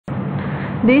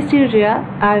This tutorial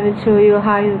I will show you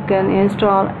how you can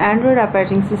install Android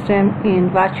operating system in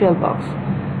Virtualbox.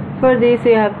 For this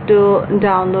you have to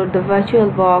download the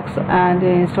Virtualbox and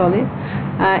install it.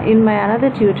 In my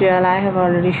another tutorial I have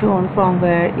already shown from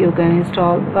where you can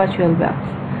install Virtualbox.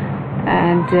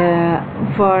 And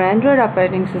for Android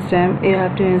operating system you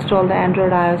have to install the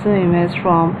Android ISO image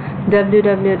from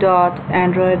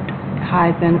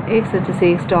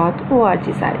www.android-x86.org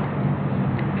site.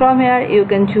 From here you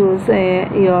can choose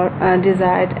your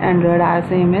desired Android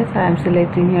ISO image. I am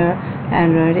selecting here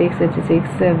Android x86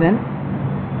 7,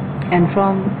 and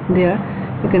from there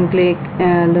you can click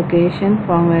location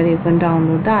from where you can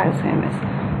download the ISO image.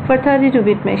 For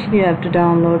 32-bit machine you have to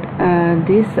download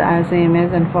this ISO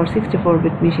image, and for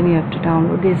 64-bit machine you have to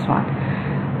download this one.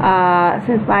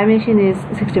 Since my machine is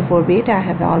 64-bit, I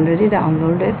have already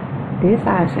downloaded this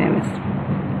ISO image.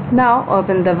 Now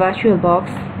open the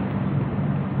Virtualbox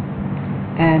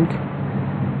and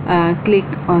click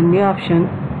on the option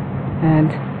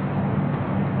and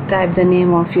type the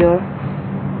name of your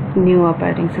new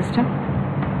operating system,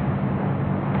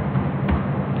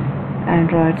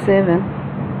 Android 7,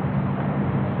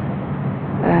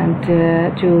 and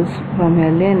choose from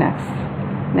here Linux.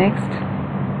 Next,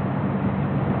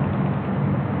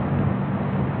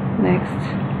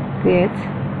 create,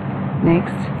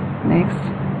 next.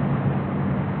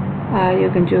 You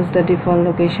can choose the default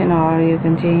location or you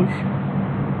can change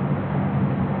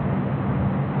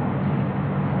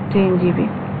GB.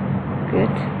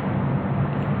 Good.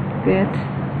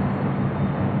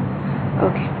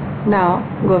 Okay, now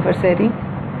go for setting.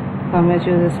 From here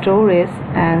choose storage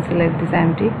and select this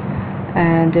empty,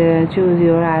 and choose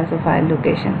your ISO file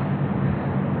location.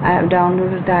 I have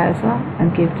downloaded the ISO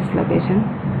and keep this location.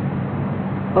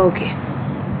 Okay.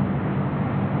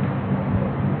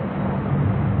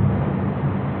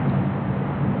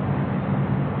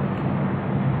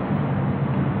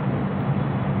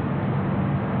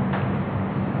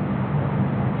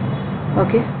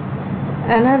 Okay,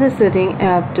 another setting you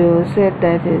have to set,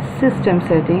 that is system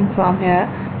setting. From here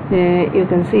you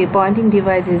can see pointing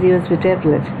device is USB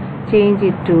tablet, change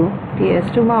it to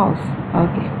PS2 mouse.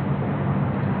 Okay,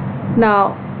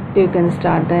 now you can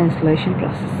start the installation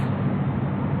process.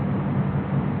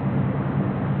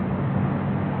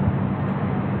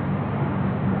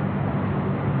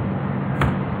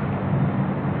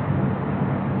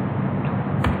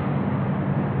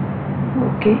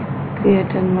 Okay,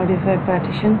 create and modify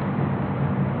partition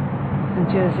and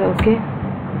choose OK.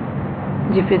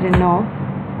 GPD no.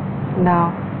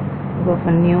 Now go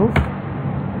for new,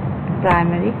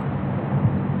 primary,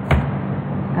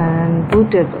 and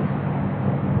bootable.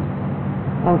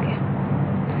 Okay,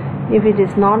 if it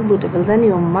is not bootable then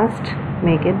you must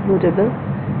make it bootable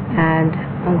and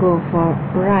go for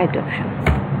right option,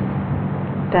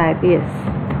 type yes,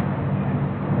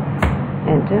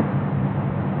 enter.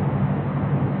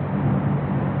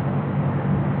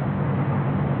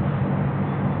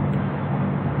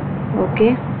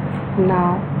 Okay,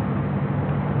 now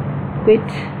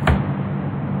quit.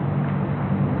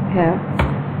 Here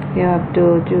you have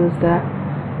to choose the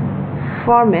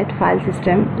format, file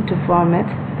system to format.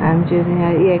 I am choosing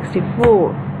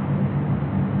ext4.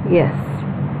 Yes.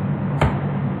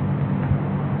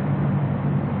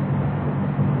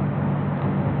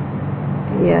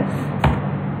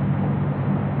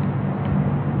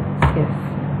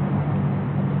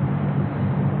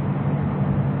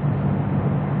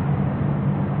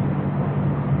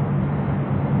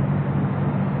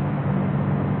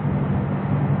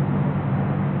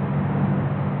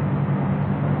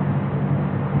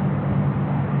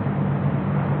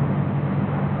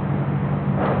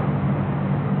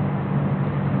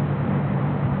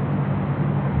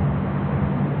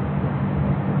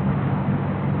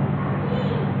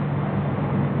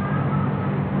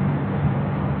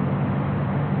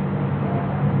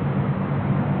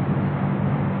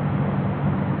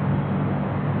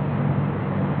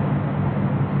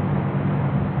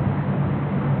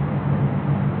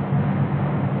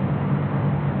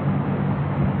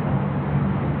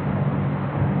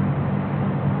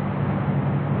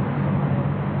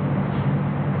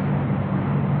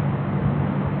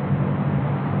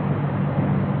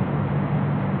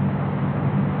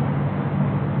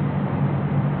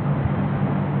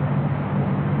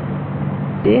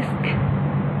 Disk.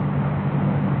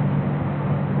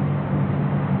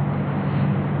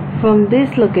 From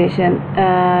this location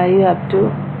you have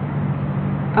to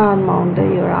unmount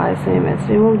your ISO image.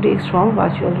 Remove disk from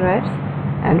virtual drives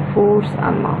and force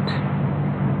unmount.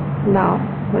 Now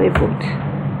reboot.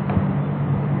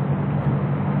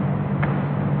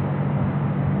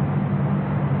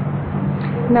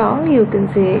 Now you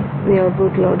can see your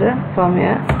bootloader from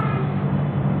here.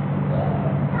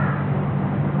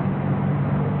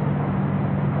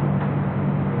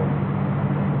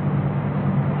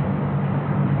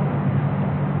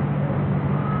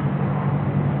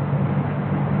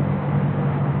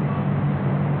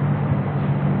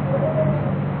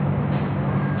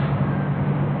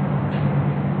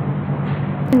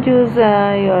 Choose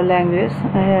your language.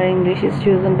 Here English is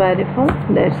chosen by default.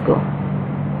 Let's go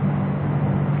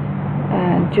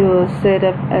and choose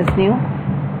setup as new.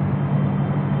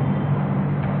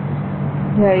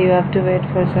 Here you have to wait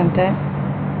for some time.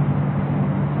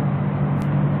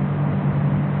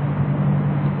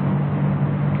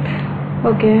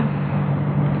 Okay,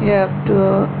 you have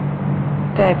to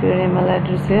type your email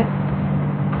address here.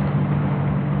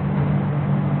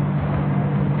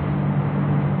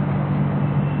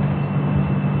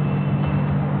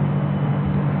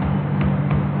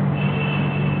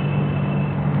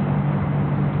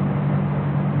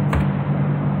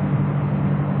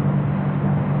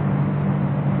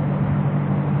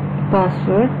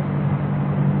 Password,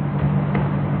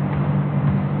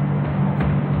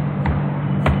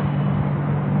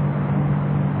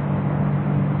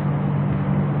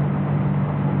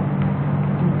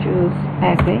 choose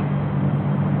agree.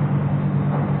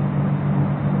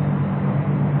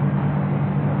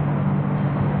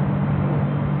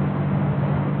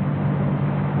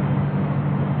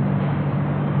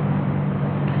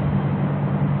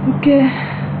 Okay,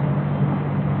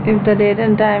 if the date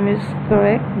and time is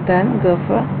correct, then go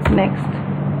for next.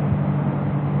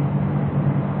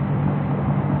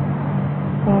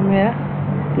 From here,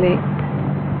 click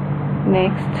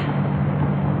next.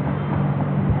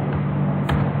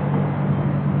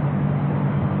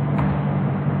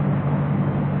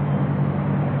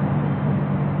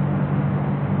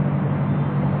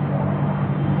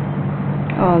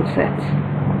 All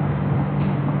set.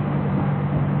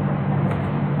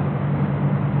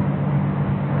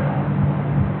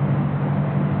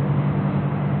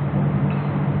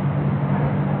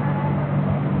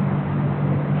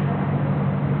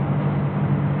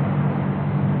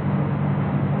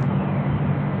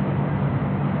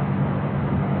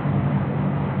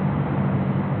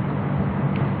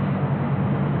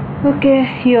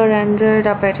 Okay, your Android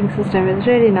operating system is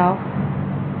ready now.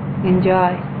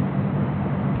 Enjoy.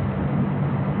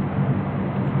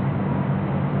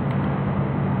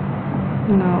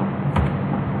 Now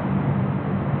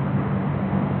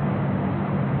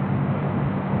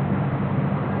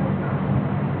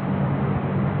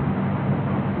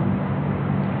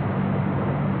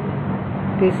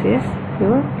this is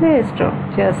your Play Store,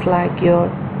 just like your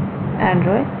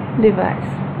Android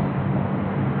device.